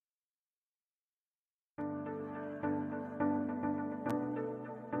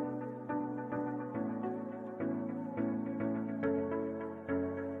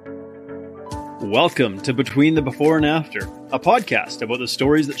Welcome to Between the Before and After, a podcast about the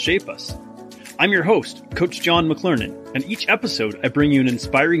stories that shape us. I'm your host, Coach John McLernan, and each episode I bring you an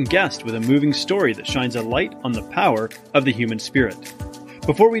inspiring guest with a moving story that shines a light on the power of the human spirit.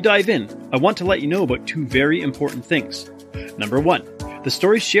 Before we dive in, I want to let you know about two very important things. Number one, the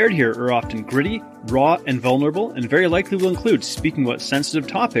stories shared here are often gritty, raw, and vulnerable, and very likely will include speaking about sensitive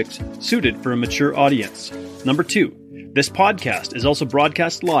topics suited for a mature audience. Number two, this podcast is also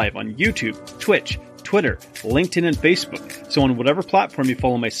broadcast live on YouTube, Twitch, Twitter, LinkedIn, and Facebook. So on whatever platform you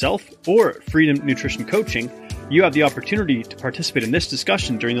follow myself or Freedom Nutrition Coaching, you have the opportunity to participate in this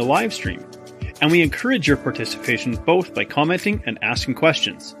discussion during the live stream. And we encourage your participation both by commenting and asking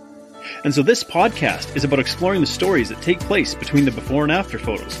questions. And so this podcast is about exploring the stories that take place between the before and after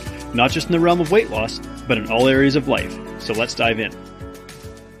photos, not just in the realm of weight loss, but in all areas of life. So let's dive in.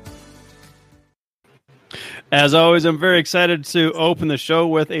 As always, I'm very excited to open the show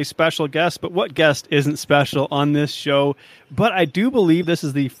with a special guest, but what guest isn't special on this show? But I do believe this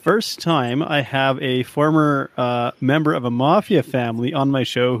is the first time I have a former member of a mafia family on my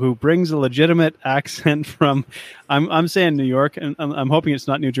show who brings a legitimate accent from, I'm saying New York, and I'm hoping it's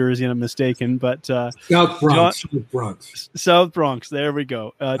not New Jersey and I'm mistaken, but South Bronx. South Bronx, there we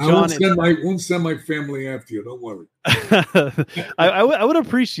go. John, I won't send my family after you, don't worry. I would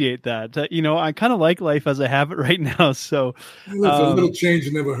appreciate that. I kind of like life as I have it right now. So a little change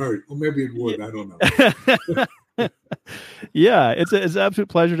never hurt. Or maybe it would. I don't know. Yeah, it's an absolute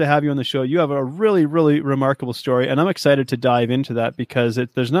pleasure to have you on the show. You have a really, really remarkable story, and I'm excited to dive into that because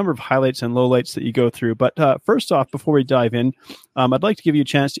there's a number of highlights and lowlights that you go through. But first off, before we dive in, I'd like to give you a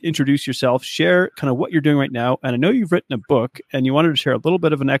chance to introduce yourself, share kind of what you're doing right now. And I know you've written a book, and you wanted to share a little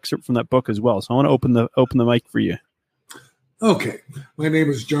bit of an excerpt from that book as well. So I want to open the mic for you. Okay. My name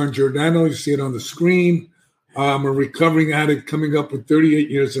is John Giordano. You see it on the screen. I'm a recovering addict coming up with 38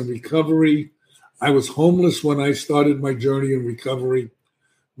 years in recovery. I was homeless when I started my journey in recovery.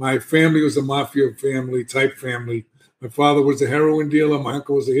 My family was a mafia type family. My father was a heroin dealer. My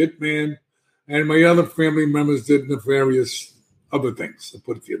uncle was a hitman. And my other family members did nefarious other things, to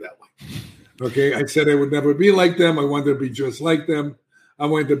put it to you that way. Okay, I said I would never be like them. I wanted to be just like them. I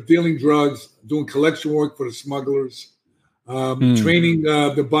wound up dealing drugs, doing collection work for the smugglers, training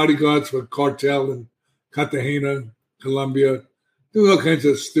the bodyguards for cartel in Cartagena, Colombia, doing all kinds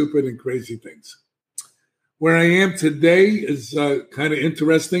of stupid and crazy things. Where I am today is kind of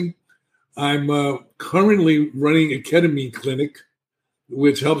interesting. I'm currently running a ketamine clinic,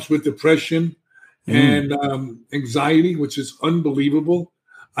 which helps with depression and anxiety, which is unbelievable.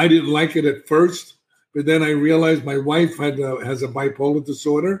 I didn't like it at first, but then I realized my wife has a bipolar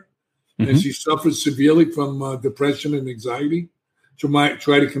disorder, and she suffers severely from depression and anxiety. She might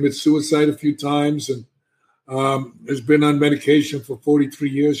try to commit suicide a few times, and has been on medication for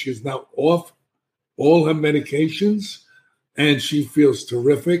 43 years. She is now off all her medications, and she feels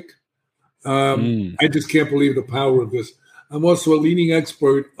terrific. I just can't believe the power of this. I'm also a leading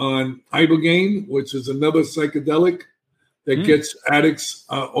expert on Ibogaine, which is another psychedelic that gets addicts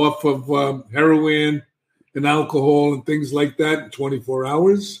off of heroin and alcohol and things like that in 24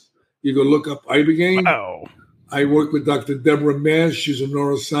 hours. You go look up Ibogaine. Wow. I work with Dr. Deborah Mash. She's a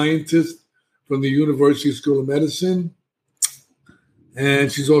neuroscientist from the University School of Medicine.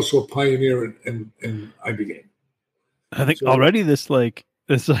 And she's also a pioneer in Ibogaine. I think already this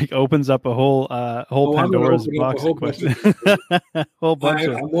opens up a whole Pandora's box of questions. Whole bunch.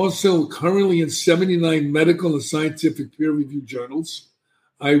 I'm also currently in 79 medical and scientific peer-reviewed journals.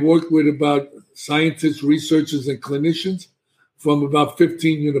 I work with about scientists, researchers, and clinicians from about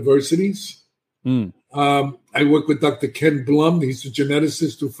 15 universities. I work with Dr. Ken Blum. He's the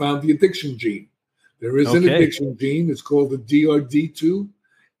geneticist who found the addiction gene. There is an addiction gene. It's called the DRD2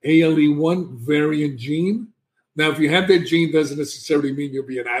 ALE1 variant gene. Now, if you have that gene, doesn't necessarily mean you'll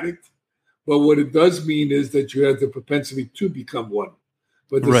be an addict. But what it does mean is that you have the propensity to become one.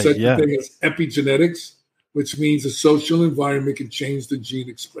 But there's such a thing as epigenetics, which means a social environment can change the gene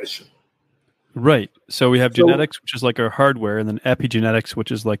expression. Right. So we have genetics, which is like our hardware, and then epigenetics,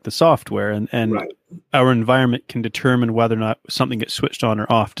 which is like the software. And our environment can determine whether or not something gets switched on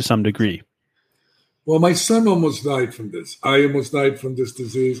or off to some degree. Well, my son almost died from this. I almost died from this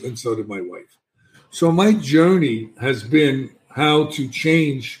disease, and so did my wife. So my journey has been how to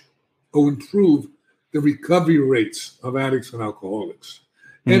change or improve the recovery rates of addicts and alcoholics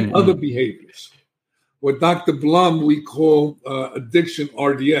and other behaviors. What Dr. Blum, we call addiction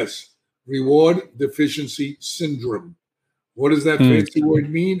RDS, reward deficiency syndrome. What does that fancy word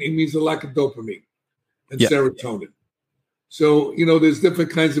mean? It means a lack of dopamine and serotonin. So, there's different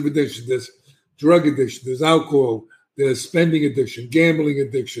kinds of addiction. There's drug addiction, there's alcohol, There's spending addiction, gambling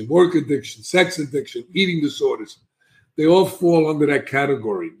addiction, work addiction, sex addiction, eating disorders. They all fall under that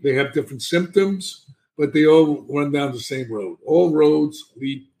category. They have different symptoms, but they all run down the same road. All roads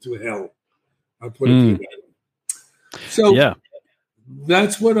lead to hell. I'll put it to that. So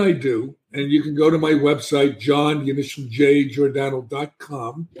that's what I do. And you can go to my website,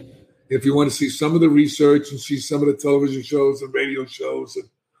 JohnJordano.com, if you want to see some of the research and see some of the television shows and radio shows and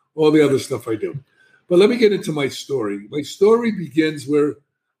all the other stuff I do. But let me get into my story. My story begins where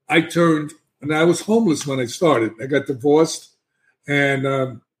I was homeless when I started. I got divorced, and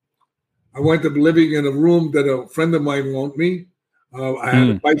I wound up living in a room that a friend of mine loaned me. I had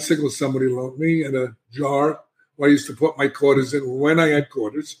a bicycle somebody loaned me and a jar where I used to put my quarters in when I had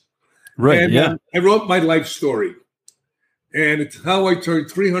quarters. Right, and I wrote my life story. And it's how I turned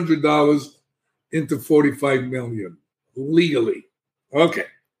 $300 into $45 million legally. Okay.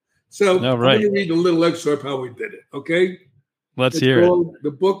 So I'm going to read a little excerpt how we did it, okay? Let's hear it.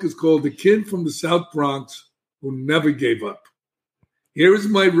 The book is called The Kid from the South Bronx Who Never Gave Up. Here is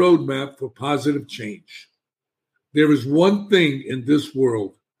my roadmap for positive change. There is one thing in this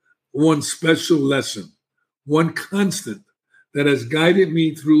world, one special lesson, one constant that has guided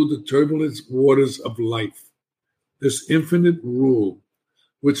me through the turbulent waters of life. This infinite rule,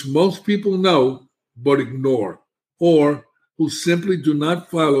 which most people know but ignore, or who simply do not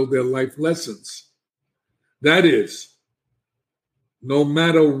follow their life lessons. That is, no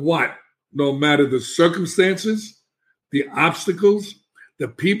matter what, no matter the circumstances, the obstacles, the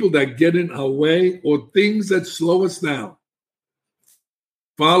people that get in our way, or things that slow us down,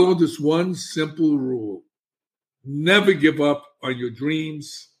 follow this one simple rule. Never give up on your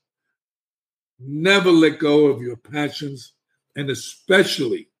dreams. Never let go of your passions, and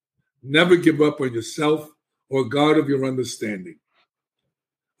especially never give up on yourself or God of your understanding.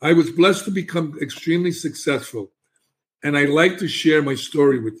 I was blessed to become extremely successful, and I like to share my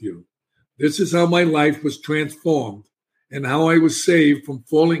story with you. This is how my life was transformed and how I was saved from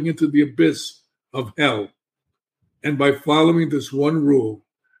falling into the abyss of hell, and by following this one rule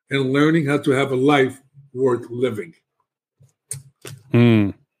and learning how to have a life worth living.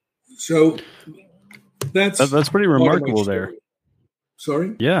 So that's pretty remarkable there.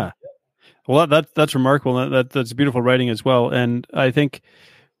 Sorry? Yeah. Well, that's remarkable. That's beautiful writing as well. And I think,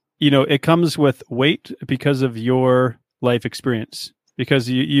 it comes with weight because of your life experience, because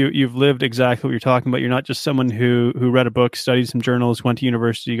you've lived exactly what you're talking about. You're not just someone who read a book, studied some journals, went to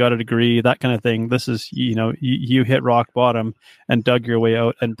university, got a degree, that kind of thing. This is, you hit rock bottom and dug your way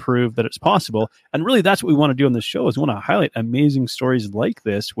out and proved that it's possible. And really, that's what we want to do on this show, is we want to highlight amazing stories like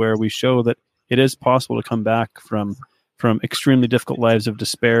this, where we show that it is possible to come back from extremely difficult lives of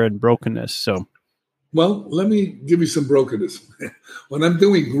despair and brokenness. So, well, let me give you some brokenness. When I'm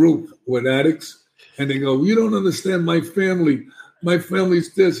doing group with addicts and they go, "You don't understand my family. My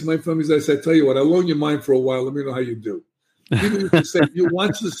family's this, my family's that." I say, "Tell you what, I'll loan your mind for a while. Let me know how you do." People used to say, "You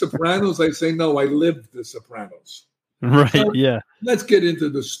watch The Sopranos?" I say, "No, I lived The Sopranos." Right, so, yeah. Let's get into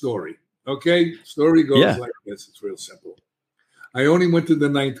the story, okay? Story goes like this. It's real simple. I only went to the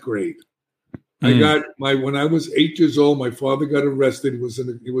 9th grade. I got when I was 8 years old, my father got arrested. He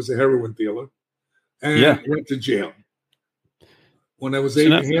was a heroin dealer and went to jail. When I was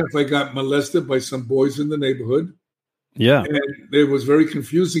 8 and a half, I got molested by some boys in the neighborhood. Yeah. And it was very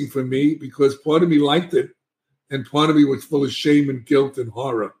confusing for me because part of me liked it and part of me was full of shame and guilt and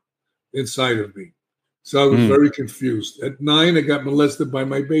horror inside of me. So I was very confused. At 9, I got molested by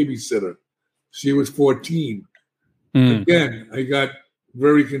my babysitter. She was 14. Again, I got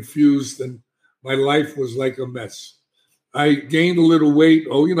very confused and my life was like a mess. I gained a little weight.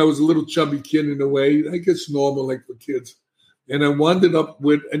 I was a little chubby kid in a way. I guess normal, like for kids. And I wound up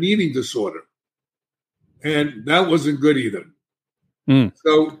with an eating disorder. And that wasn't good either.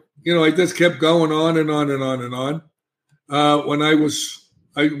 So, I just kept going on and on and on and on. When I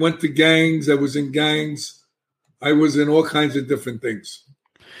went to gangs. I was in gangs. I was in all kinds of different things.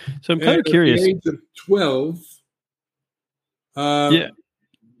 So I'm kind of curious. At the age of 12.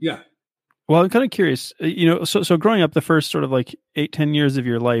 Yeah. Well, I'm kind of curious, so growing up the first sort of like 8-10 years of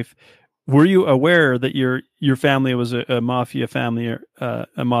your life, were you aware that your family was a mafia family or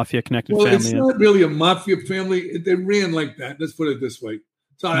a mafia connected family? Well, it's not really a mafia family. They ran like that. Let's put it this way.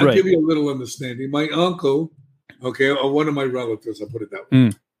 So I'll give you a little understanding. My uncle, or one of my relatives, I'll put it that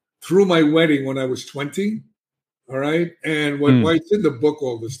way, threw my wedding when I was 20. All right. And it's in the book,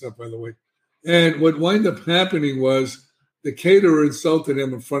 all this stuff, by the way. And what wound up happening was the caterer insulted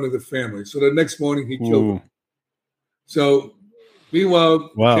him in front of the family. So the next morning he killed him. So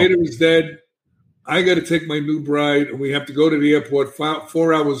meanwhile, caterer's dead. I got to take my new bride and we have to go to the airport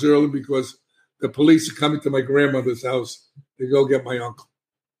 4 hours early because the police are coming to my grandmother's house to go get my uncle.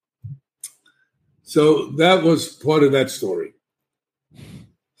 So that was part of that story.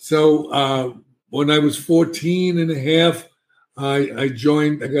 So when I was 14 and a half, I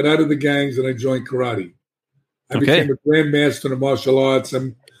got out of the gangs and I joined karate. I became a grandmaster of martial arts.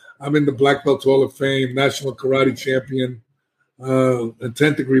 I'm in the Black Belt Hall of Fame, national karate champion, a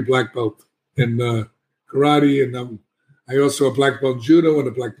 10th degree black belt in karate, and I also a black belt judo and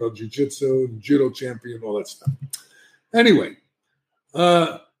a black belt jiu-jitsu, and judo champion, all that stuff. Anyway,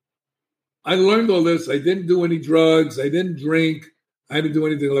 I learned all this. I didn't do any drugs. I didn't drink. I didn't do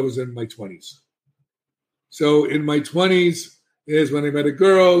anything until I was in my 20s. So in my 20s is when I met a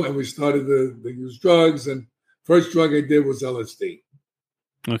girl and we started to use drugs. And first drug I did was LSD.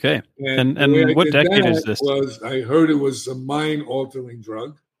 Okay. And what decade is this? I heard it was a mind-altering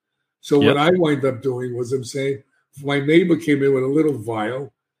drug. So what I wind up doing was I'm saying, my neighbor came in with a little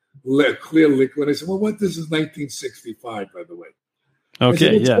vial, clear liquid. I said, well, what? This is 1965, by the way.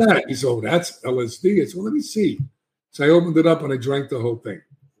 Okay, I said, what's that? He said, oh, that's LSD. I said, well, let me see. So I opened it up and I drank the whole thing.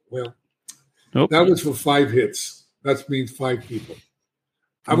 Well, that was for 5 hits. That means 5 people.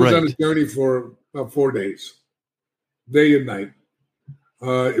 I was on a journey for about 4 days, day and night.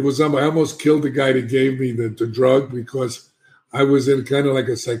 It was I almost killed the guy that gave me the drug because I was in kind of like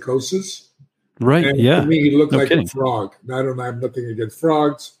a psychosis. Right. And to me, he looked like a frog. Now, I have nothing against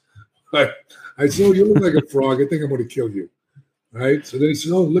frogs, but I said, oh, you look like a frog. I think I'm going to kill you. Right. So then he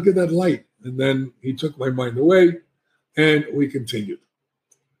said, oh, look at that light. And then he took my mind away and we continued.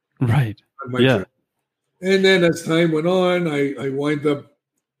 Right. Journey. And then as time went on, I wind up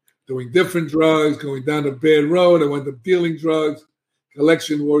doing different drugs, going down a bad road. I wound up dealing drugs,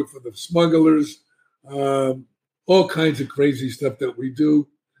 collection work for the smugglers, all kinds of crazy stuff that we do.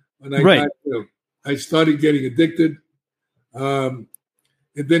 And I started getting addicted.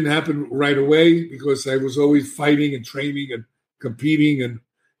 It didn't happen right away because I was always fighting and training and competing. And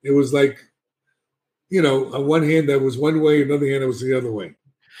it was like, on one hand, I was one way, on the other hand, I was the other way.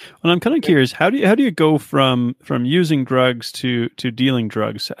 Well, I'm kind of curious, how do you go from using drugs to dealing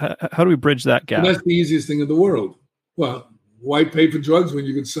drugs? How do we bridge that gap? Well, that's the easiest thing in the world. Well, why pay for drugs when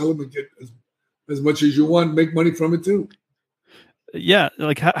you can sell them and get as much as you want, make money from it too? Yeah,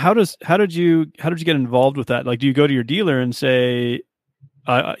 like how did you get involved with that? Like, do you go to your dealer and say,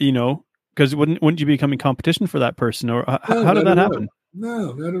 because wouldn't you become in competition for that person, or how did that happen?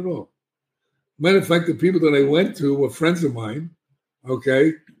 No, not at all. Matter of fact, the people that I went to were friends of mine,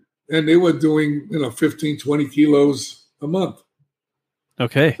 okay, and they were doing 15, 20 kilos a month.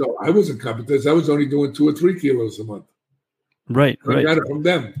 Okay, so I wasn't competition. I was only doing 2 or 3 kilos a month. Right. I got it from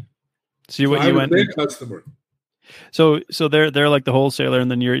them. So you went their customer. So they're like the wholesaler, and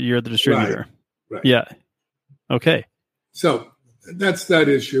then you're the distributor. Right. Yeah. Okay. So that's that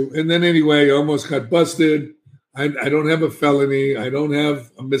issue. And then anyway, I almost got busted. I don't have a felony. I don't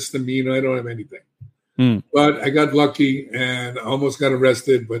have a misdemeanor. I don't have anything. But I got lucky and I almost got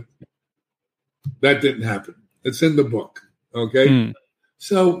arrested, but that didn't happen. It's in the book. Okay.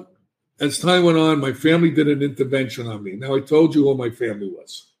 So as time went on, my family did an intervention on me. Now I told you who my family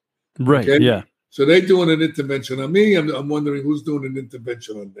was. Right. Okay? Yeah. So they're doing an intervention on me. I'm wondering who's doing an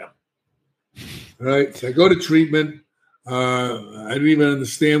intervention on them. All right. So I go to treatment. I didn't even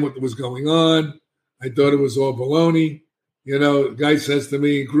understand what was going on. I thought it was all baloney. The guy says to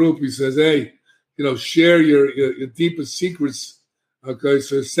me in group, he says, hey, share your deepest secrets. Okay,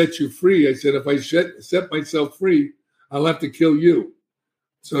 so set you free. I said, if I set myself free, I'll have to kill you.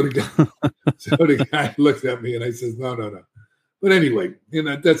 So the guy looked at me and I said, no. But anyway,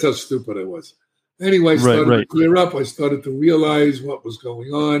 that's how stupid I was. Anyway, I started to clear up. I started to realize what was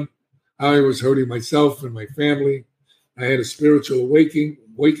going on, how I was hurting myself and my family. I had a spiritual awakening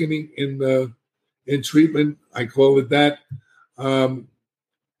in treatment. I call it that.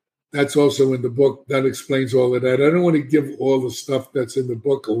 That's also in the book. That explains all of that. I don't want to give all the stuff that's in the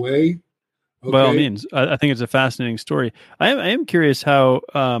book away. Okay? By all means, I think it's a fascinating story. I am curious how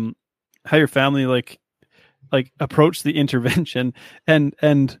your family like approached the intervention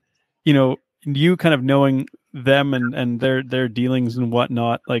and you kind of knowing them and their dealings and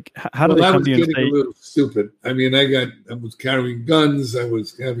whatnot. Like, how do they come to you and say? I was getting a little stupid. I mean, I was carrying guns. I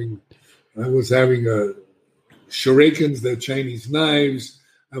was having shurikens, the Chinese knives.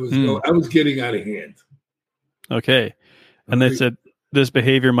 I was getting out of hand. Okay. And they said this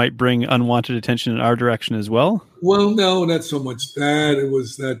behavior might bring unwanted attention in our direction as well? Well, no, not so much that. It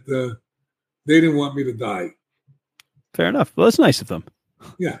was that they didn't want me to die. Fair enough. Well, that's nice of them.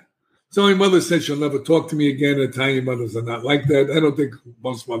 Yeah. So my mother said she'll never talk to me again. Italian mothers are not like that. I don't think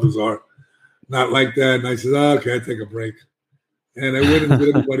most mothers are not like that. And I said, okay, I take a break. And I went and did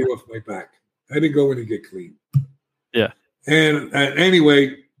everybody off my back. I didn't go in and get clean. Yeah. And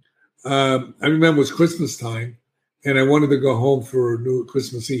anyway, I remember it was Christmas time, and I wanted to go home for New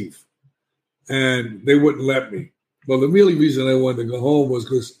Christmas Eve, and they wouldn't let me. Well, the really reason I wanted to go home was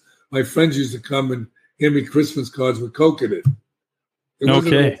because my friends used to come and hand me Christmas cards with Coke in it. It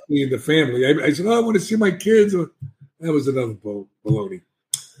wasn't about seeing the family. I said, I want to see my kids. That was another baloney.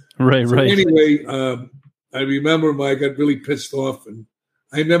 Right, so right. Anyway, I remember I got really pissed off, and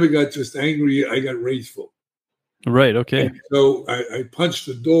I never got just angry. I got rageful. Right, okay. And so I punched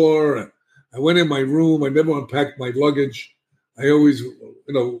the door. I went in my room. I never unpacked my luggage. I always,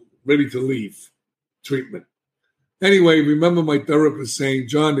 ready to leave treatment. Anyway, remember my therapist saying,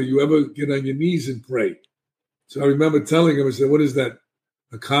 John, do you ever get on your knees and pray? So I remember telling him, I said, what is that,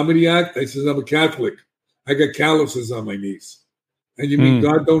 a comedy act? I said, I'm a Catholic. I got calluses on my knees. And you mean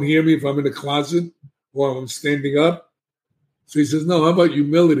God don't hear me if I'm in the closet or I'm standing up? So he says, no, how about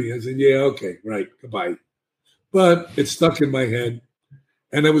humility? I said, yeah, okay, right, goodbye. But it stuck in my head.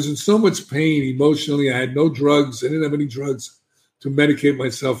 And I was in so much pain emotionally. I had no drugs. I didn't have any drugs to medicate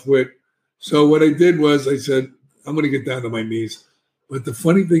myself with. So what I did was I said, I'm going to get down to my knees. But the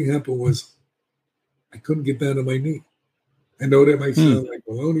funny thing happened was I couldn't get down to my knee. I know that might sound like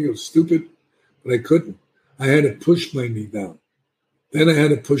baloney or stupid, but I couldn't. I had to push my knee down. Then I had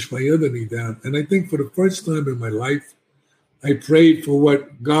to push my other knee down. And I think for the first time in my life, I prayed for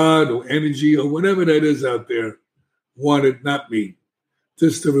what God or energy or whatever that is out there wanted, not me,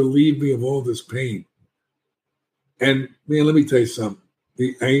 just to relieve me of all this pain. And man, let me tell you something.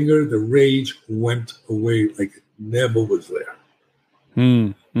 The anger, the rage went away like it never was there.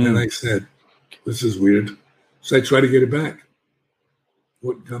 And I said, this is weird. So I tried to get it back.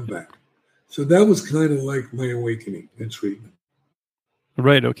 Wouldn't come back. So that was kind of like my awakening in treatment.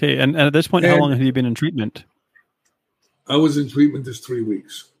 Right, okay. And at this point, how long have you been in treatment? I was in treatment just 3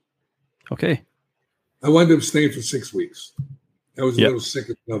 weeks. Okay. I wound up staying for 6 weeks. I was a little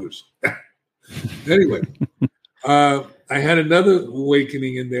sicker than others. Anyway, I had another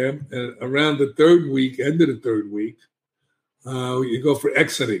awakening in there. Around the third week, end of the third week, you go for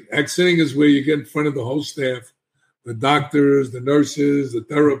exiting. Exiting is where you get in front of the whole staff, the doctors, the nurses, the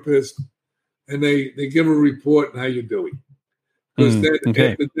therapists, and they give a report on how you're doing. Because then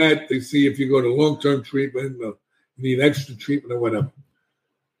after that, they see if you go to long-term treatment or you need extra treatment or whatever.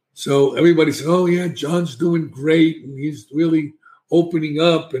 So everybody said, oh, yeah, John's doing great, and he's really opening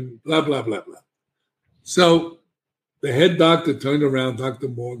up and blah, blah, blah, blah. So the head doctor turned around, Dr.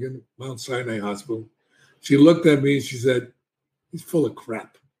 Morgan, Mount Sinai Hospital. She looked at me and she said, he's full of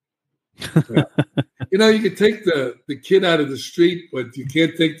crap. You can take the kid out of the street, but you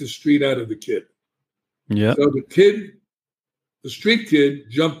can't take the street out of the kid. Yeah. So the street kid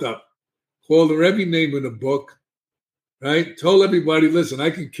jumped up, called her every name in the book, right? Told everybody, listen,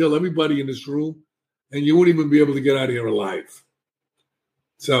 I can kill everybody in this room, and you won't even be able to get out of here alive.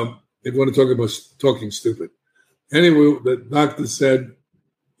 So if you want to talk about talking stupid. Anyway, the doctor said,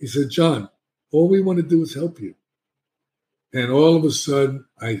 he said, John, all we want to do is help you. And all of a sudden,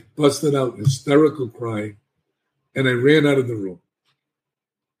 I busted out hysterical crying, and I ran out of the room.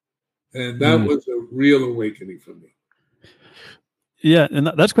 And that was a real awakening for me. Yeah, and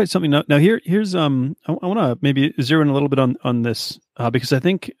that's quite something. Now here's I want to maybe zero in a little bit on this because I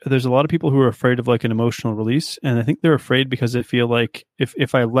think there's a lot of people who are afraid of like an emotional release, and I think they're afraid because they feel like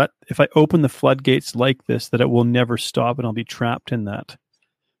if I open the floodgates like this, that it will never stop and I'll be trapped in that.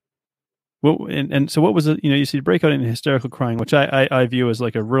 Well, and so what was it? You see breakout in hysterical crying, which I view as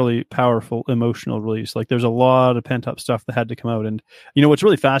like a really powerful emotional release. Like there's a lot of pent up stuff that had to come out. And what's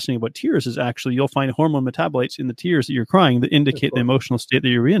really fascinating about tears is actually you'll find hormone metabolites in the tears that you're crying that indicate the emotional state that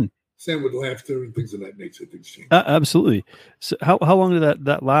you're in. Same with laughter and things of that nature. Things change. Absolutely. So how long did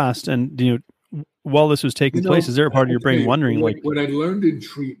that last? And while this was taking place, is there a part of your brain wondering what I learned in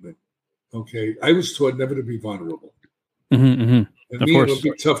treatment? Okay, I was taught never to be vulnerable. And me, I'm a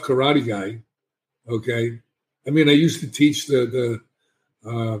big tough karate guy. Okay, I mean, I used to teach the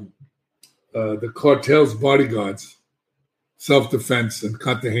cartel's bodyguards self-defense in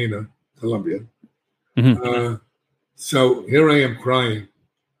Cartagena, Colombia. So here I am crying,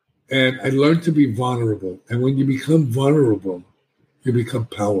 and I learned to be vulnerable. And when you become vulnerable, you become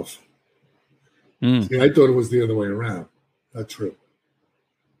powerful. See, I thought it was the other way around. Not true.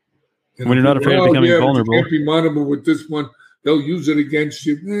 When you're not afraid of becoming vulnerable, you can't be vulnerable with this one. They'll use it against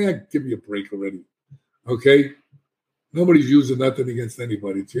you. Give me a break already. Okay? Nobody's using nothing against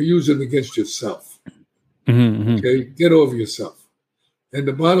anybody. You're using it against yourself. Okay? Get over yourself. And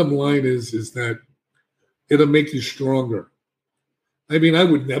the bottom line is that it'll make you stronger. I mean, I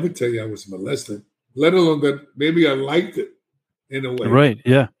would never tell you I was molested, let alone that maybe I liked it in a way. Right,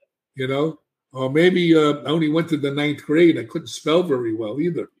 yeah. Or maybe I only went to the 9th grade. I couldn't spell very well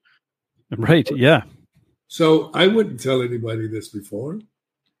either. Right. Yeah. So I wouldn't tell anybody this before.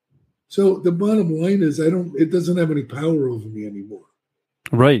 So the bottom line is it doesn't have any power over me anymore.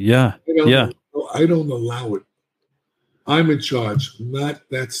 Right. Yeah. I don't allow it. I'm in charge, not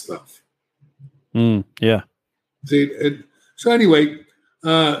that stuff. Yeah. See, so anyway,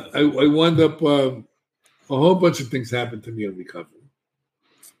 I wound up, a whole bunch of things happened to me in recovery.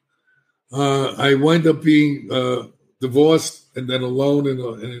 I wind up being divorced and then alone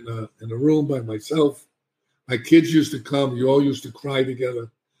in a room by myself. My kids used to come. You all used to cry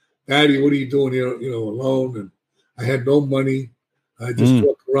together. Daddy, what are you doing here, alone? And I had no money. I just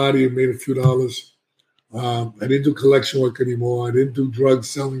taught karate and made a few dollars. I didn't do collection work anymore. I didn't do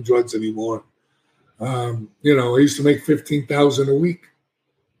selling drugs anymore. I used to make $15,000 a week.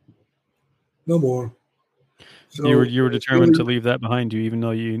 No more. So you were determined to leave that behind you, even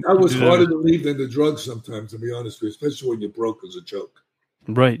though that was harder to leave than the drugs sometimes, to be honest with you, especially when you're broke as a joke.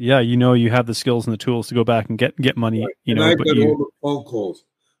 Right. Yeah. You have the skills and the tools to go back and get money. Right. And I got all the phone calls.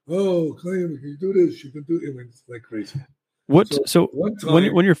 Oh, Clay, you can do this. You can do it. I mean, it's like crazy. So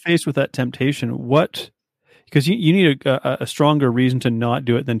when you're faced with that temptation, because you need a stronger reason to not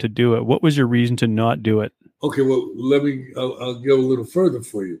do it than to do it. What was your reason to not do it? Okay, well, I'll go a little further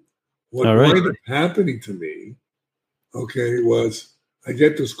for you. What ended up happening to me, was I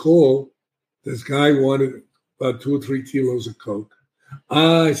get this call. This guy wanted about 2 or 3 kilos of coke.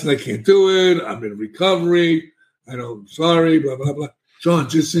 I said, I can't do it. I'm in recovery. I'm sorry, blah, blah, blah. John,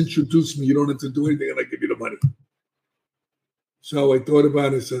 just introduce me. You don't have to do anything, and I give you the money. So I thought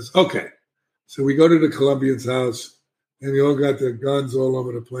about it. Says, okay. So we go to the Colombian's house, and they all got their guns all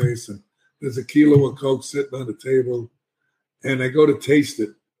over the place. And there's a kilo of coke sitting on the table. And I go to taste it,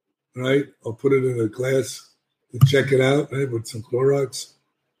 right? I'll put it in a glass to check it out, right, with some Clorox.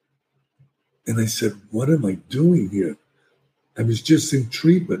 And I said, what am I doing here? I was just in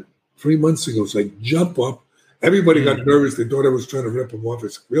treatment 3 months ago. So I jump up. Everybody got nervous. They thought I was trying to rip him off. I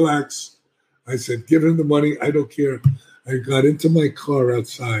said, relax. I said, give him the money. I don't care. I got into my car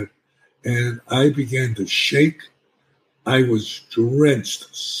outside, and I began to shake. I was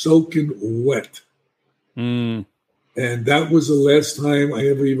drenched, soaking wet. And that was the last time I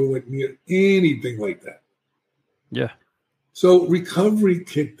ever even went near anything like that. Yeah. So recovery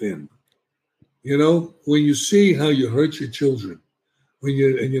kicked in. When you see how you hurt your children, and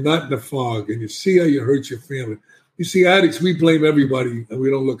you're not in the fog, and you see how you hurt your family. You see, addicts, we blame everybody, and we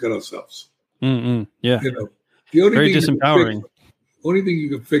don't look at ourselves. Yeah. The only very disempowering. Only thing you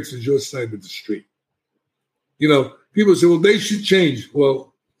can fix is your side of the street. People say, well, they should change.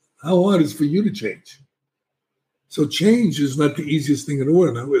 Well, how hard is it for you to change? So change is not the easiest thing in the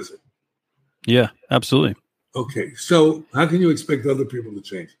world, now is it? Yeah, absolutely. Okay, so how can you expect other people to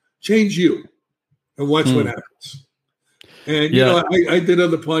change? Change you and watch what happens. And, I did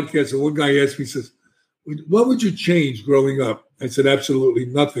other podcasts, and one guy asked me, he says, what would you change growing up? I said, absolutely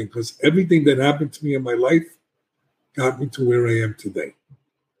nothing, because everything that happened to me in my life got me to where I am today.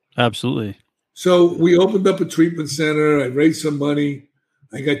 Absolutely. So we opened up a treatment center. I raised some money.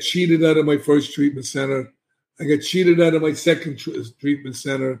 I got cheated out of my first treatment center. I got cheated out of my second treatment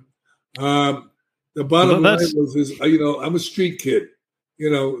center. The bottom line was, I'm a street kid.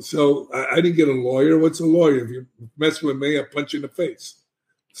 So I didn't get a lawyer. What's a lawyer? If you mess with me, I punch you in the face.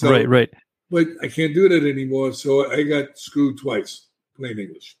 So, right. But I can't do that anymore. So I got screwed twice, plain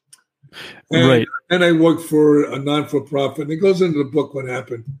English. And I worked for a non-for-profit. And it goes into the book what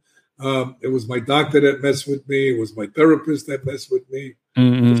happened. It was my doctor that messed with me. It was my therapist that messed with me.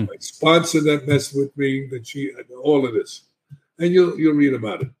 It was my sponsor that messed with me. All of this. And you'll read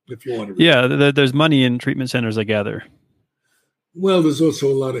about it if you want to read it. Yeah, there's money in treatment centers, I gather. Well, there's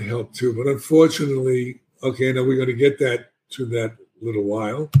also a lot of help too, but unfortunately, okay, now we're going to get to that little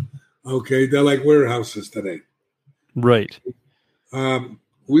while. Okay, they're like warehouses today. Right.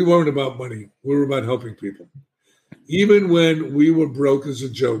 We weren't about money. We were about helping people. Even when we were broke as a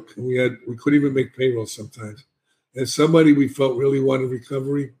joke, and we couldn't even make payroll sometimes. And somebody we felt really wanted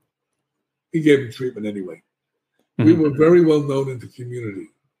recovery, we gave them treatment anyway. We were very well known in the community.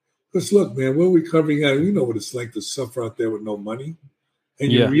 Because look, man, we're recovering out. We know what it's like to suffer out there with no money,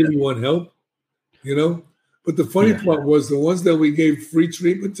 and you really want help, But the funny part was the ones that we gave free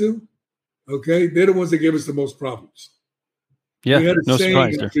treatment to, okay, they're the ones that gave us the most problems. Yeah, we had a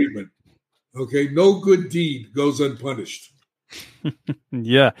saying in treatment, okay, no good deed goes unpunished.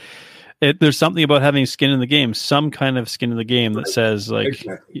 Yeah. There's something about having skin in the game, some kind of skin in the game that says, like,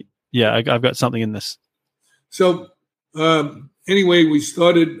 I've got something in this. So, anyway,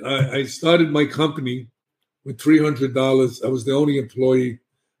 I started my company with $300. I was the only employee.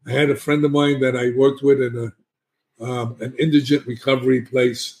 I had a friend of mine that I worked with in an indigent recovery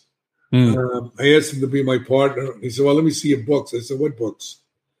place. I asked him to be my partner. He said, well, let me see your books. I said, what books?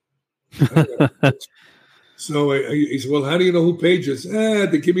 So he said, well, how do you know who paid you? I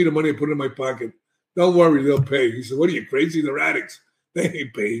said, they give me the money and put it in my pocket. Don't worry, they'll pay. He said, what are you, crazy? They're addicts. They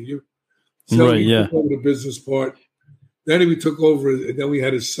ain't paying you. So he took over the business part. Then we took over, and then we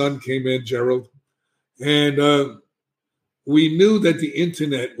had his son came in, Gerald. And we knew that the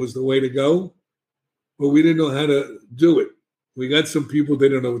internet was the way to go, but we didn't know how to do it. We got some people, they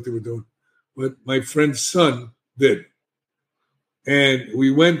didn't know what they were doing. But my friend's son did. And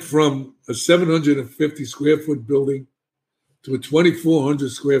we went from a 750 square foot building to a 2,400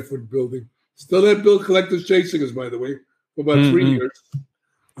 square foot building. Still had bill collectors chasing us, by the way, for about 3 years.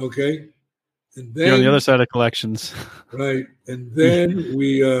 Okay. And then you're on the other side of collections. Right. And then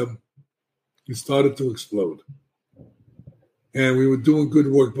we started to explode. And we were doing good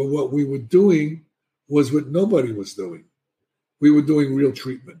work. But what we were doing was what nobody was doing. We were doing real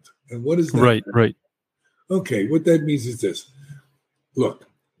treatment. And what is that? Right. Okay. What that means is this. Look,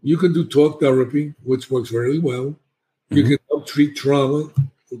 you can do talk therapy, which works very well. You can help treat trauma,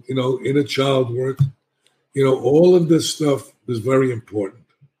 inner child work. All of this stuff is very important.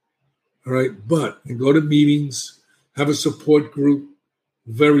 All right. And go to meetings, have a support group,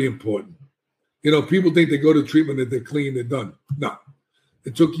 very important. People think they go to treatment and they're clean, they're done. No.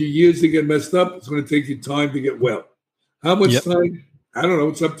 It took you years to get messed up. It's going to take you time to get well. How much time? I don't know.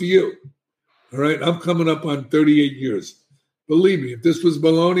 It's up to you. All right. I'm coming up on 38 years. Believe me, if this was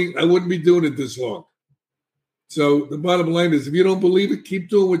baloney, I wouldn't be doing it this long. So the bottom line is, if you don't believe it, keep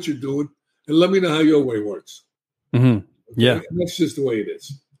doing what you're doing and let me know how your way works. Okay? Yeah. And that's just the way it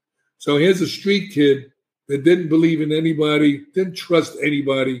is. So here's a street kid that didn't believe in anybody, didn't trust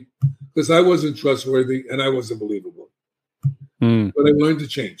anybody, because I wasn't trustworthy and I wasn't believable. But I learned to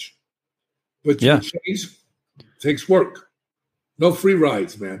change. But change takes work. No free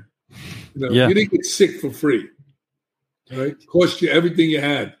rides, man. You didn't get sick for free. Right? Cost you everything you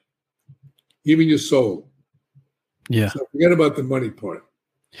had, even your soul. Yeah. So forget about the money part.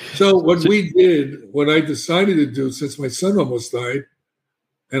 So what I decided to do, since my son almost died,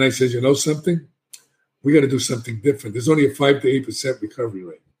 and I said, something? We got to do something different. There's only a 5 to 8% recovery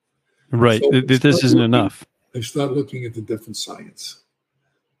rate. Right. So this isn't enough. I started looking at the different science.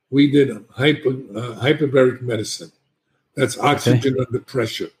 We did hyperbaric medicine. That's oxygen under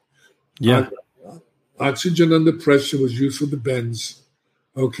pressure. Yeah. Oxygen under pressure was used for the bends.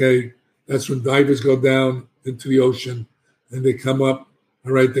 Okay. That's when divers go down into the ocean and they come up.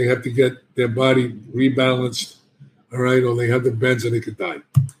 All right. They have to get their body rebalanced. All right. Or they have the bends and they could die.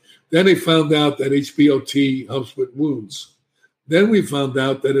 Then they found out that HBOT helps with wounds. Then we found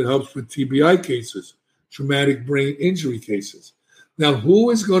out that it helps with TBI cases, traumatic brain injury cases. Now, who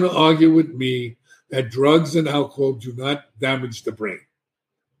is going to argue with me that drugs and alcohol do not damage the brain?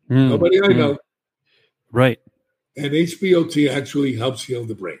 Nobody I know. Right. And HBOT actually helps heal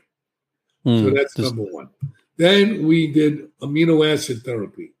the brain. So that's number one. Then we did amino acid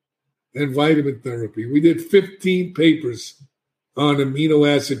therapy and vitamin therapy. We did 15 papers on amino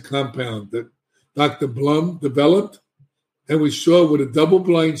acid compound that Dr. Blum developed. And we saw with a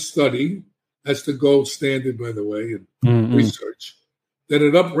double-blind study, that's the gold standard, by the way, in research, that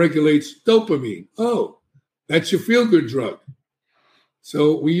it upregulates dopamine. Oh, that's your feel-good drug.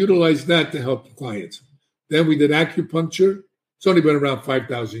 So we utilized that to help clients. Then we did acupuncture. It's only been around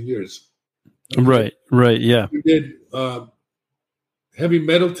 5,000 years. Right, yeah. We did heavy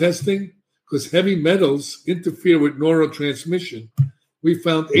metal testing because heavy metals interfere with neurotransmission. We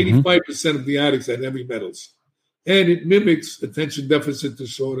found 85% of the addicts had heavy metals. And it mimics attention deficit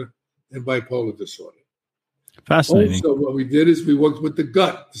disorder and bipolar disorder. Fascinating. Also, what we did is we worked with the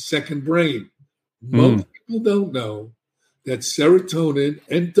gut, the second brain. Most people don't know that serotonin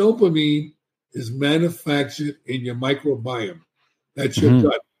and dopamine is manufactured in your microbiome. That's your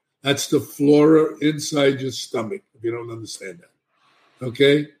gut. That's the flora inside your stomach, if you don't understand that.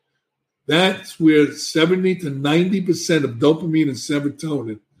 Okay? That's where 70 to 90% of dopamine and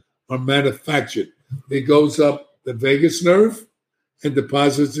serotonin are manufactured. It goes up the vagus nerve and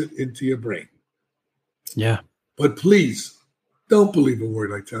deposits it into your brain. Yeah. But please, don't believe a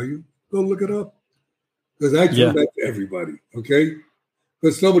word I tell you. Go look it up. Because I tell that to everybody, okay?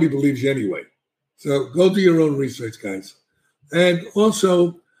 Because nobody believes you anyway. So go do your own research, guys. And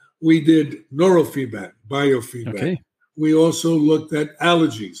also, we did neurofeedback, biofeedback. Okay. We also looked at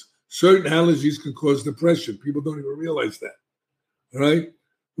allergies. Certain allergies can cause depression. People don't even realize that, all right?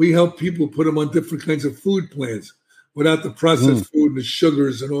 We help people put them on different kinds of food plans without the processed food and the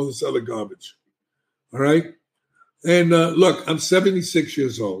sugars and all this other garbage, all right? And look, I'm 76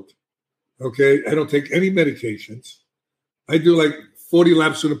 years old. Okay. I don't take any medications. I do like 40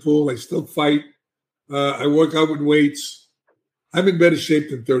 laps in the pool. I still fight. I work out with weights. I'm in better shape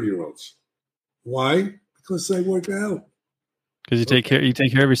than 30-year-olds. Why? Because I work out. Because you take care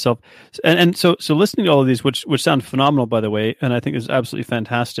of yourself. And so listening to all of these, which sound phenomenal, by the way, and I think is absolutely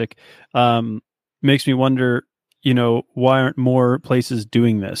fantastic, makes me wonder, why aren't more places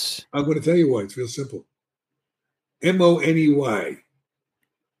doing this? I'm going to tell you why. It's real simple. Money.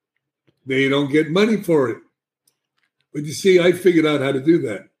 They don't get money for it. But you see, I figured out how to do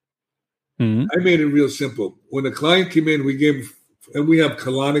that. Mm-hmm. I made it real simple. When a client came in, we gave, and we have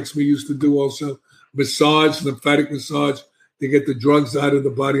colonics we used to do also, massage, lymphatic massage, to get the drugs out of the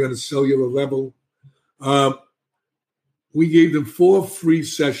body on a cellular level. We gave them 4 free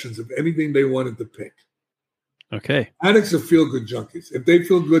sessions of anything they wanted to pick. Okay. Addicts are feel-good junkies. If they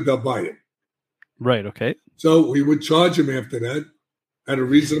feel good, they'll buy it. Right, okay. So we would charge them after that at a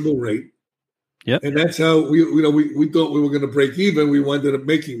reasonable rate. Yep. And that's how we thought we were going to break even. We wound up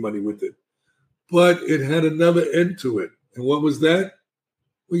making money with it. But it had another end to it. And what was that?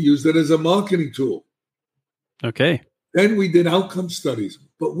 We used it as a marketing tool. Okay. Then we did outcome studies,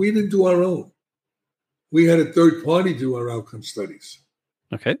 but we didn't do our own. We had a third party do our outcome studies.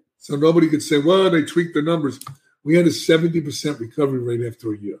 Okay. So nobody could say, well, they tweaked the numbers. We had a 70% recovery rate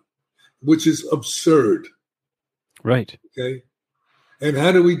after a year, which is absurd. Right. Okay. And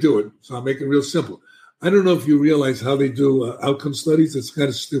how do we do it? So I'll make it real simple. I don't know if you realize how they do outcome studies. It's kind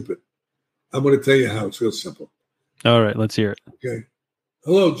of stupid. I'm going to tell you how. It's real simple. All right. Let's hear it. Okay.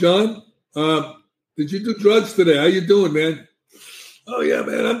 Hello, John. Did you do drugs today? How you doing, man? Oh, yeah,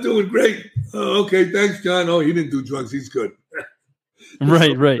 man. I'm doing great. Oh, okay. Thanks, John. Oh, he didn't do drugs. He's good.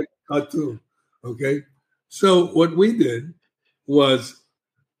 Right. Cartoon. Okay. So what we did was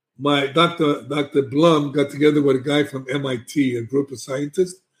my Dr. Blum got together with a guy from MIT, a group of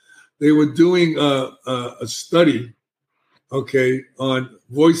scientists. They were doing a study, okay, on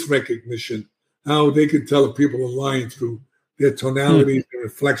voice recognition, how they could tell if people are lying through their tonalities and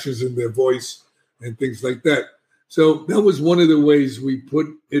inflections in their voice and things like that. So that was one of the ways we put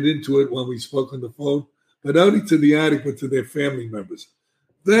it into it when we spoke on the phone, but only to the addict, but to their family members.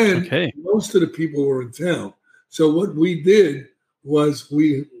 Then most of the people were in town. So what we did was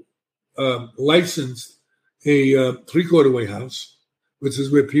we licensed a 3-quarter-way house, which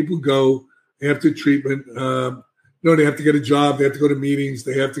is where people go after treatment. They have to get a job. They have to go to meetings.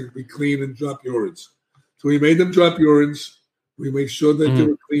 They have to be clean and drop urines. So we made them drop urines. We made sure that they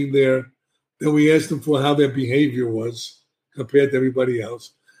were clean there. Then we asked them for how their behavior was compared to everybody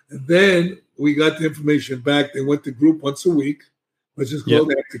else. And then we got the information back. They went to group once a week, which is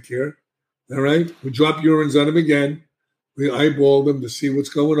called aftercare. All right. We drop urines on them again. We eyeball them to see what's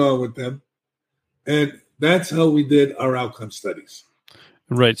going on with them. And that's how we did our outcome studies.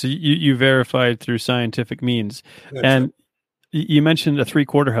 Right. So you verified through scientific means. And you mentioned a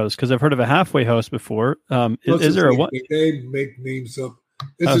 3-quarter house, because I've heard of a halfway house before. Is there a one? They make names up.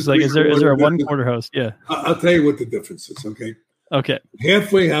 I was like, is there a 1-quarter house? Yeah. I'll tell you what the difference is. Okay.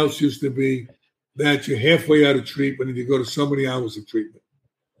 Halfway house used to be that you're halfway out of treatment and you go to so many hours of treatment.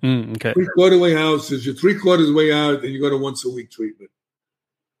 Okay. 3-quarter-way house is you're 3/4 way out and you go to once a week treatment.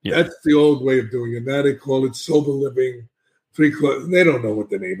 Yeah. That's the old way of doing it. Now they call it sober living. 3/4. They don't know what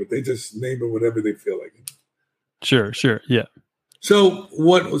they name it. They just name it whatever they feel like it. Sure. Yeah. So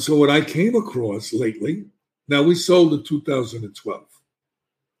what I came across lately, now we sold in 2012.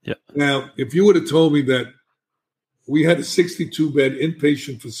 Yeah. Now, if you would have told me that we had a 62-bed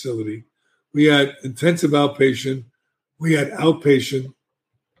inpatient facility, we had intensive outpatient, we had outpatient,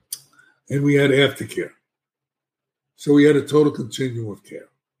 and we had aftercare. So we had a total continuum of care.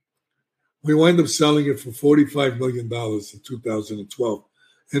 We wound up selling it for $45 million in 2012.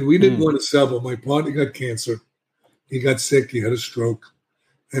 And we didn't want to sell, but my partner got cancer. He got sick. He had a stroke.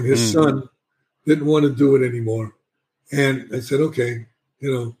 And his son didn't want to do it anymore. And I said, okay,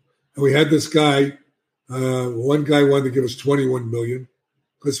 and we had this guy. One guy wanted to give us $21 million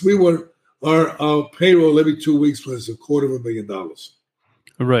because we were, our payroll every 2 weeks was $250,000.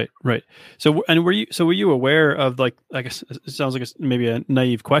 Right. So, and were you aware of, like, I guess it sounds like maybe a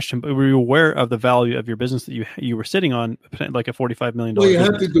naive question, but were you aware of the value of your business that you were sitting on, like a $45 million? Well, you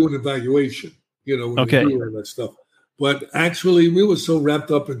business? have to do an evaluation, when you do all that stuff. But actually, we were so wrapped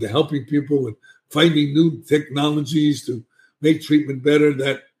up into helping people and finding new technologies to make treatment better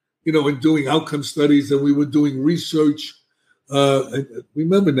that, and doing outcome studies, and we were doing research.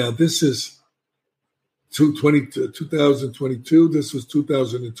 Remember now, this is 2022. This was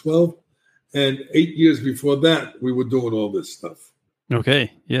 2012. And 8 years before that, we were doing all this stuff.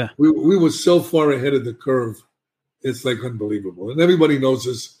 Okay, yeah. We were so far ahead of the curve It's like unbelievable. And everybody knows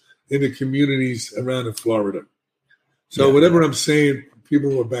this in the communities around in Florida. So whatever I'm saying, people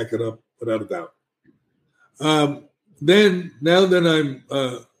will back it up without a doubt. Then now that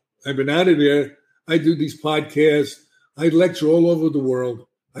I've been out of there, I do these podcasts. I lecture all over the world.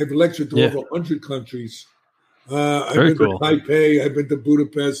 I've lectured to over 100 countries. I've been to Taipei. I've been to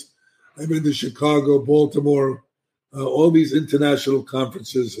Budapest. I've been to Chicago, Baltimore, all these international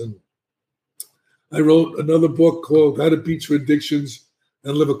conferences. And I wrote another book called How to Beat Your Addictions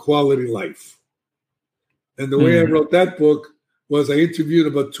and Live a Quality Life. And the way I wrote that book was I interviewed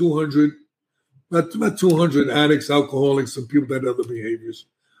about 200 addicts, alcoholics, and people that had other behaviors.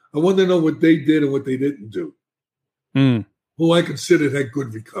 I wanted to know what they did and what they didn't do. Who I considered had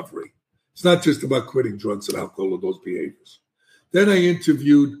good recovery. It's not just about quitting drugs and alcohol or those behaviors. Then I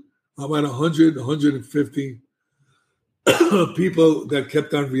interviewed about 100, 150 people that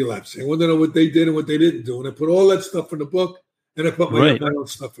kept on relapsing. I wanted to know what they did and what they didn't do. And I put all that stuff in the book, and I put my own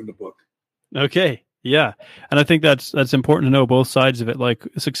stuff in the book. Okay. Yeah. And I think that's important to know both sides of it. Like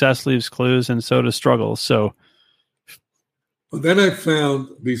success leaves clues and so does struggle. So well, then I found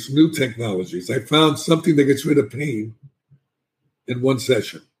these new technologies. I found something that gets rid of pain in one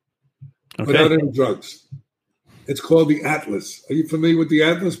session without any drugs. It's called the Atlas. Are you familiar with the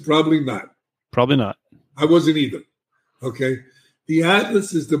Atlas? Probably not. Probably not. I wasn't either. Okay. The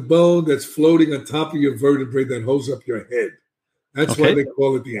Atlas is the bone that's floating on top of your vertebrae that holds up your head. That's why they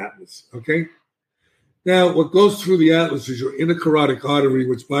call it the Atlas. Okay. Now, what goes through the Atlas is your inner carotid artery,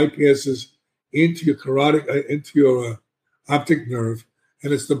 which bypasses into your optic nerve,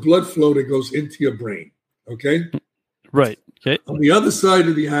 and it's the blood flow that goes into your brain. Okay. Right. Okay. On the other side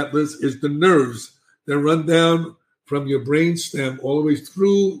of the Atlas is the nerves that run down from your brain stem all the way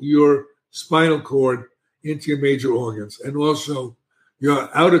through your spinal cord into your major organs, and also your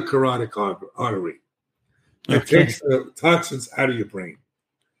outer carotid artery. It takes the toxins out of your brain.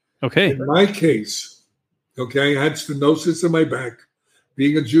 Okay. In my case, I had stenosis in my back.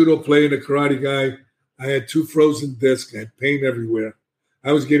 Being a judo player and a karate guy, I had 2 frozen discs. I had pain everywhere.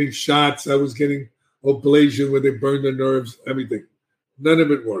 I was getting shots. I was getting ablation where they burned the nerves, everything. None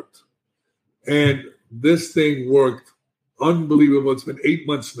of it worked. And this thing worked unbelievable. It's been 8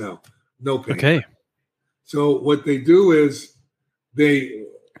 months now. No pain. Okay. So what they do is they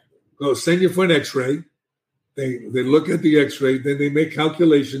go send you for an x-ray. They look at the x-ray. Then they make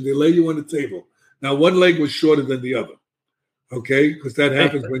calculations. They lay you on the table. Now, one leg was shorter than the other. Okay? Because that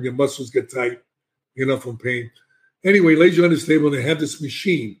happens when your muscles get tight, from pain. Anyway, lays you on this table, and they have this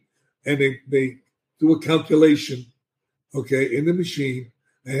machine. And they do a calculation, in the machine.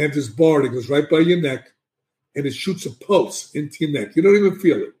 And have this bar that goes right by your neck, and it shoots a pulse into your neck. You don't even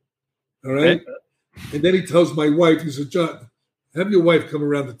feel it. All right? And then he tells my wife, he says, John, have your wife come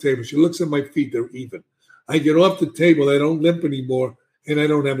around the table. She looks at my feet. They're even. I get off the table. I don't limp anymore, and I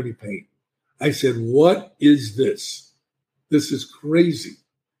don't have any pain. I said, what is this? This is crazy.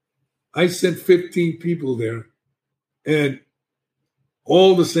 I sent 15 people there, and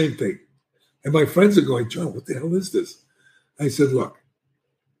all the same thing. And my friends are going, John, what the hell is this? I said, look,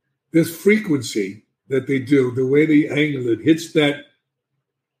 this frequency that they do, the way they angle it, hits that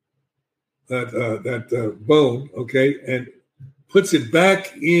bone, and puts it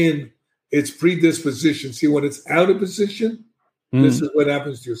back in its predisposition. See, when it's out of position, this is what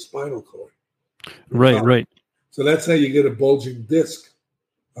happens to your spinal cord. Right. So that's how you get a bulging disc.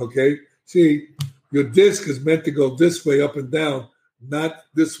 Okay. See, your disc is meant to go this way, up and down, not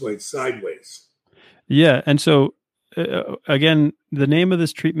this way, sideways. Yeah. And so, again, the name of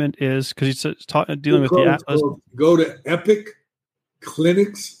this treatment is, because he's dealing with the Atlas. Go to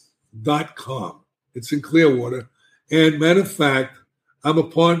epicclinics.com. It's in Clearwater. And matter of fact, I'm a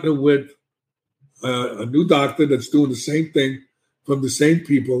partner with a new doctor that's doing the same thing from the same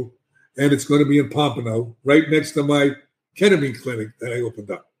people. And it's going to be in Pompano, right next to my ketamine clinic that I opened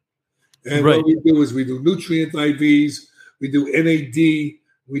up. And what we do is we do nutrient IVs, we do NAD,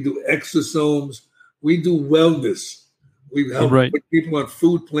 we do exosomes, we do wellness. We help put people on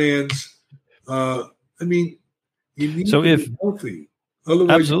food plans. You need to be healthy.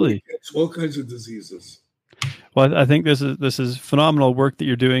 Otherwise, you get all kinds of diseases. Well, I think this is phenomenal work that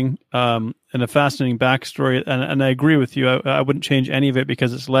you're doing, and a fascinating backstory. And I agree with you. I wouldn't change any of it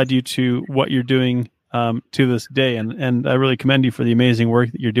because it's led you to what you're doing to this day. And I really commend you for the amazing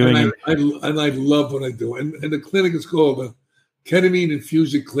work that you're doing. And I love what I do. And the clinic is called the Ketamine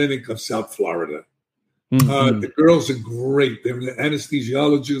Infusion Clinic of South Florida. The girls are great. They're the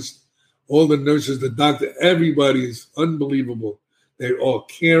anesthesiologists, all the nurses, the doctor. Everybody is unbelievable. They're all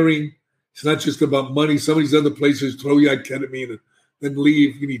caring. It's not just about money. Some of these other places throw you out ketamine and then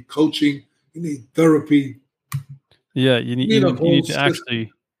leave. You need coaching. You need therapy. Yeah, you need to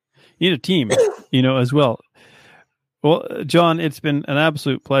actually, you need a team, as well. Well, John, it's been an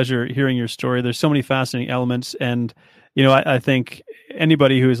absolute pleasure hearing your story. There's so many fascinating elements, and I think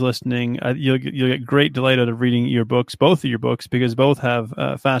anybody who is listening, you'll get great delight out of reading your books, both of your books, because both have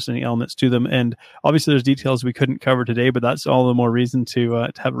fascinating elements to them. And obviously, there's details we couldn't cover today, but that's all the more reason to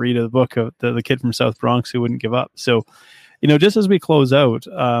have a read of the book of the kid from South Bronx who wouldn't give up. So, just as we close out,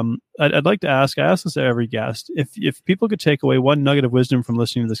 I'd like to ask. I ask this to every guest: if people could take away one nugget of wisdom from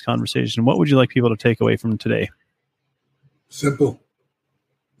listening to this conversation, what would you like people to take away from today? Simple.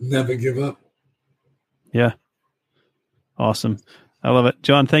 Never give up. Yeah. Awesome. I love it.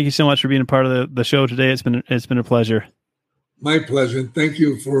 John, thank you so much for being a part of the show today. It's been a pleasure. My pleasure. And thank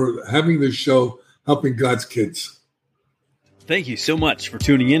you for having this show, helping God's kids. Thank you so much for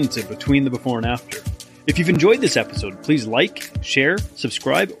tuning in to Between the Before and After. If you've enjoyed this episode, please like, share,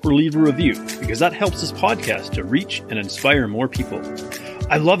 subscribe, or leave a review, because that helps this podcast to reach and inspire more people.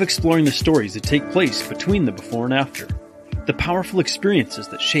 I love exploring the stories that take place between the before and after, the powerful experiences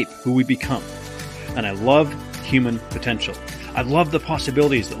that shape who we become. And I love human potential. I love the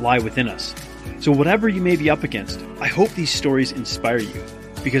possibilities that lie within us. So whatever you may be up against, I hope these stories inspire you.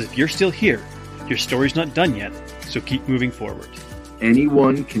 Because if you're still here, your story's not done yet, so keep moving forward.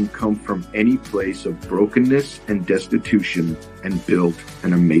 Anyone can come from any place of brokenness and destitution and build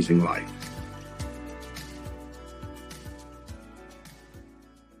an amazing life.